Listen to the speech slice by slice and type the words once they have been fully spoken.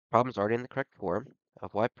Problem's already in the correct form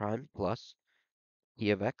of y prime plus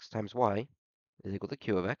p of x times y is equal to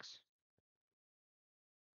q of x.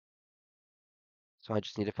 So I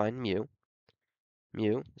just need to find mu.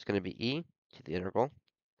 Mu is going to be e to the integral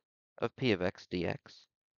of p of x dx.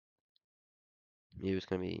 Mu is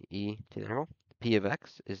going to be e to the integral. P of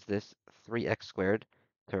x is this 3x squared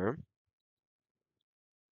term.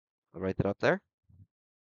 I'll write that up there.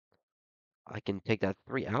 I can take that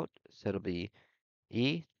 3 out, so it'll be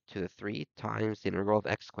e to the 3 times the integral of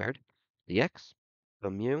x squared dx. So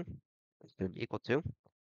mu is going to be equal to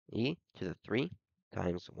e to the 3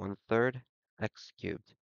 times 1/3 x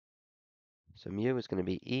cubed. So mu is going to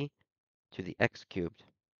be e to the x cubed.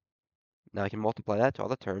 Now I can multiply that to all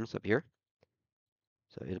the terms up here.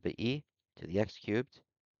 So it'll be e to the x cubed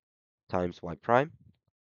times y prime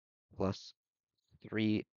plus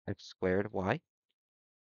 3x squared y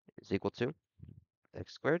is equal to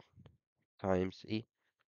x squared times e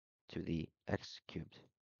to the x cubed.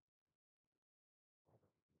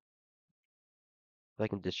 So I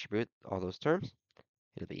can distribute all those terms.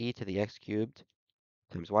 It'll be e to the x cubed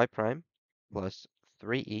times y prime plus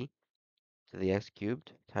 3e to the x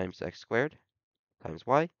cubed times x squared times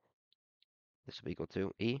y. This will be equal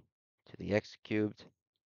to e to the x cubed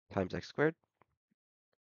times x squared.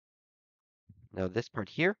 Now this part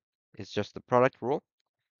here is just the product rule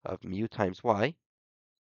of mu times y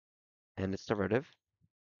and its derivative,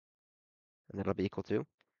 and that'll be equal to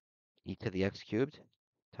e to the x cubed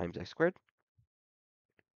times x squared.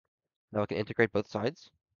 Now I can integrate both sides.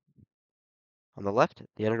 On the left,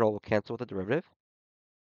 the integral will cancel with the derivative,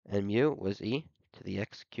 and mu was e to the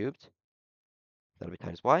x cubed. That'll be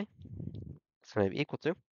times y. It's going to be equal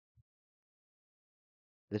to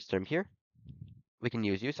this term here. We can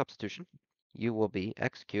use u substitution. U will be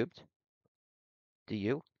x cubed.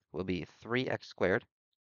 Du will be 3x squared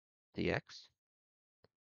dx.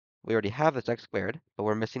 We already have this x squared, but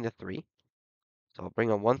we're missing the 3. So I'll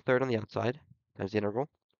bring on 1/3 on the outside times the integral.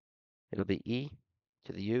 It'll be e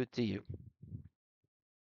to the u du,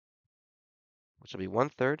 which will be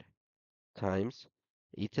 1/3 times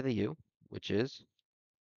e to the u, which is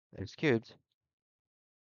x cubed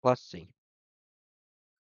plus c.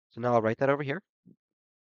 So now I'll write that over here.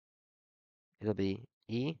 It'll be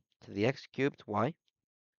e to the x cubed y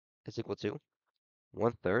is equal to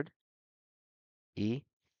 1/3 e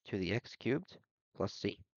to the x cubed plus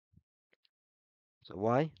c. So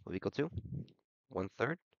y will be equal to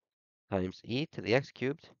 1/3 times e to the x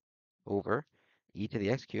cubed over e to the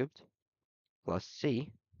x cubed plus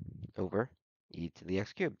c over e to the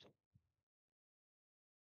x cubed.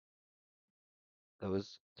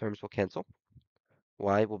 Those terms will cancel.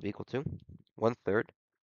 Y will be equal to 1/3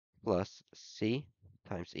 plus c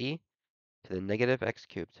times e to the negative x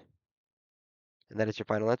cubed. And that is your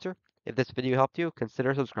final answer. If this video helped you,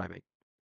 consider subscribing.